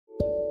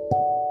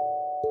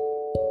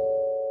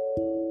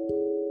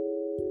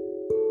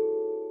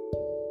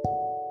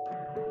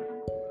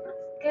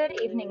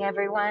evening,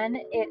 everyone.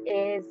 It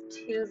is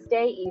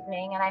Tuesday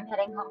evening, and I'm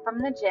heading home from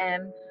the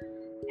gym.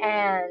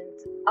 And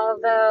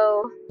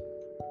although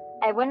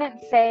I wouldn't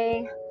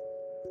say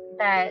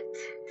that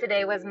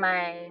today was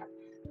my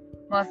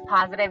most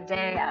positive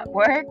day at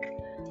work,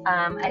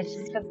 I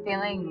just was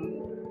feeling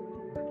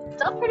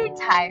still pretty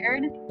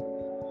tired.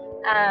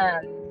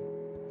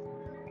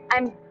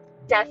 I'm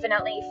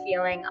definitely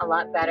feeling a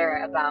lot better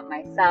about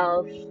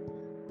myself.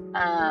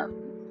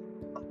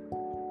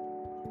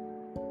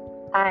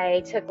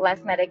 I took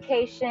less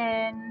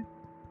medication.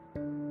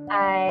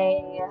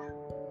 I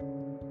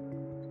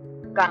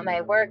got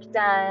my work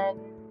done.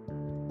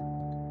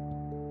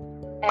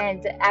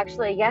 And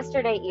actually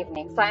yesterday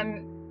evening, so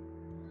I'm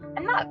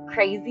not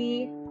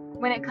crazy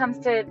when it comes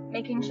to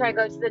making sure I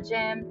go to the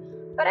gym,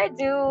 but I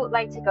do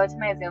like to go to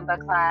my Zumba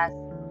class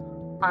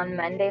on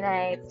Monday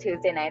nights,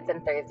 Tuesday nights,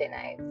 and Thursday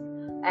nights.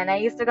 And I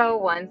used to go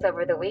once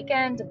over the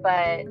weekend,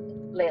 but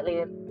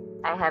lately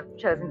I have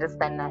chosen to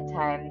spend that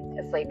time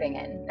sleeping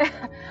in.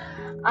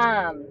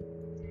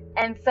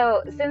 And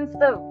so since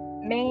the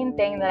main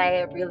thing that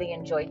I really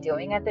enjoy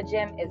doing at the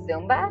gym is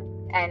Zumba,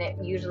 and it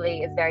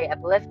usually is very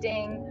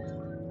uplifting,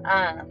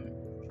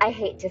 I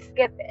hate to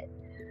skip it.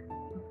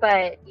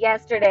 But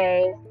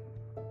yesterday,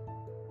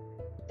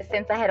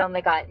 since I had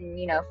only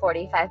gotten,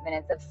 45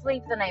 minutes of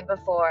sleep the night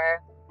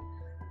before,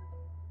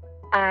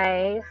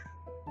 I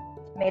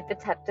made the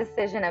tough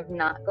decision of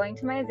not going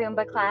to my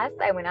Zumba class.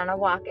 I went on a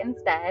walk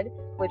instead,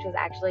 which was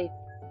actually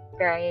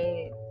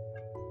very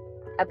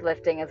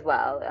uplifting as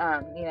well.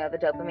 The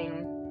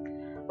dopamine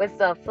was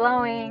still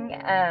flowing.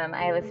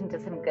 I listened to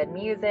some good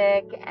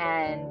music,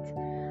 and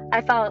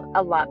I felt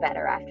a lot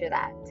better after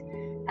that.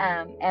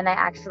 And I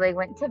actually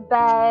went to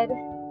bed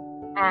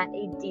at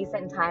a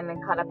decent time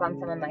and caught up on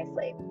some of my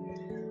sleep.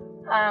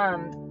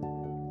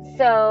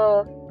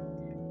 So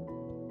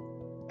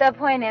the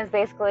point is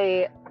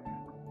basically,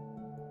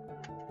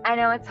 I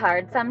know it's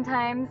hard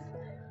sometimes,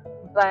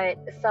 but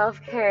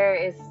self-care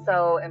is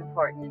so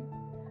important.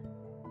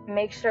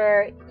 Make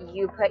sure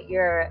you put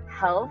your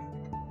health,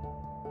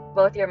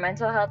 both your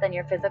mental health and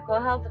your physical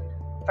health,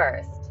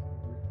 first.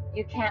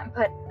 You can't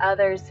put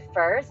others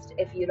first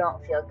if you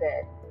don't feel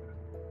good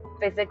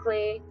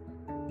physically,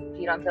 if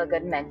you don't feel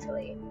good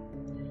mentally.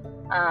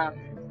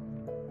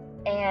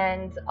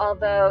 And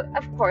although,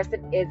 of course,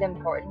 it is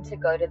important to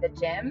go to the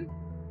gym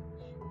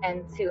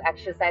and to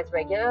exercise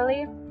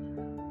regularly,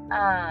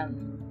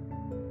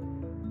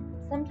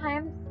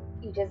 sometimes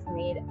you just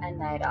need a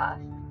night off.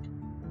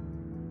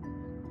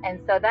 And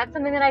so that's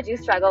something that I do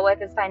struggle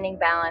with, is finding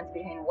balance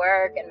between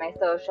work and my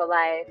social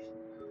life,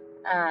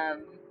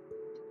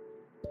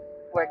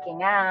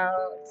 working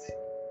out.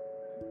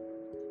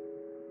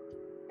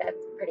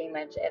 That's pretty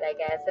much it, I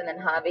guess. And then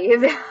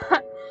hobbies.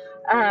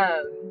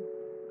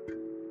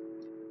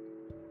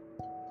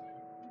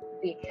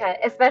 Because,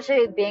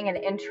 especially being an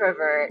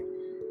introvert,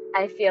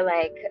 I feel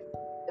like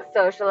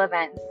social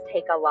events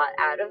take a lot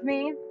out of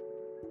me.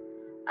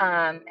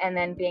 And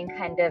then being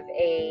kind of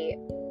a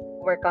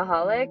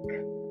workaholic,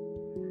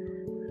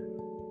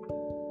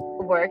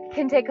 work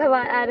can take a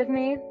lot out of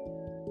me.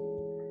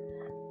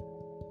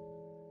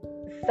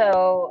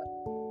 So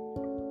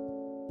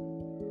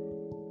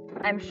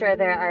I'm sure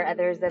there are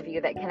others of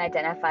you that can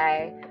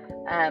identify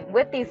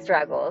with these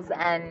struggles.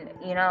 And,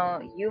 you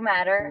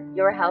matter.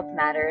 Your health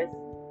matters.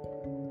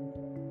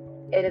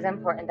 It is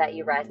important that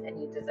you rest, and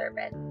you deserve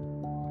it.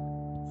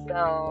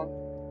 So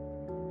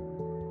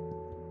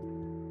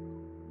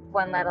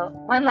one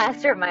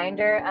last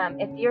reminder,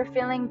 if you're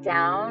feeling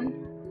down,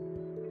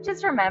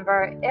 just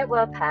remember it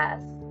will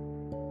pass.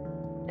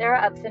 There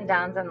are ups and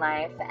downs in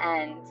life,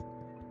 and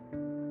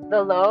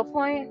the low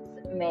points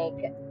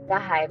make the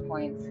high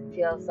points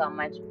feel so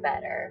much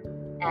better,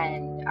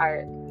 and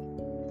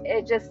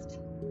it just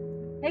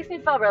makes me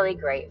feel really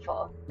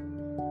grateful.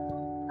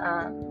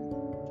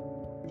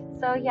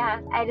 So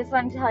yeah, I just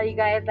wanted to tell you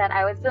guys that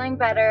I was feeling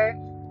better.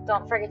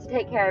 Don't forget to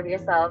take care of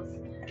yourselves,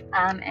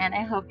 and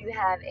I hope you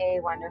have a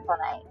wonderful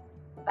night.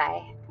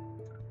 Bye.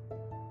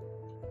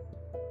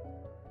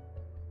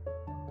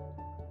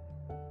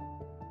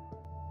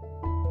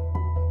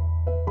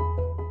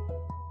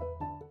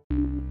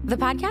 The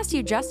podcast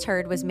you just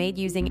heard was made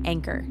using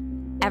Anchor.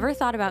 Ever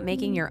thought about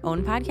making your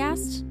own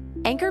podcast?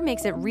 Anchor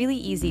makes it really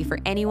easy for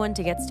anyone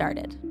to get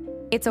started.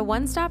 It's a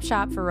one-stop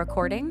shop for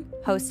recording,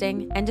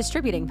 hosting, and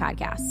distributing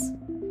podcasts.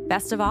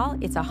 Best of all,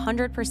 it's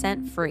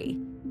 100%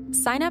 free.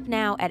 Sign up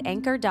now at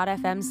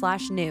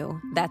anchor.fm/new.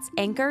 That's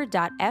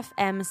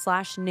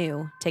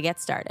anchor.fm/new to get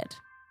started.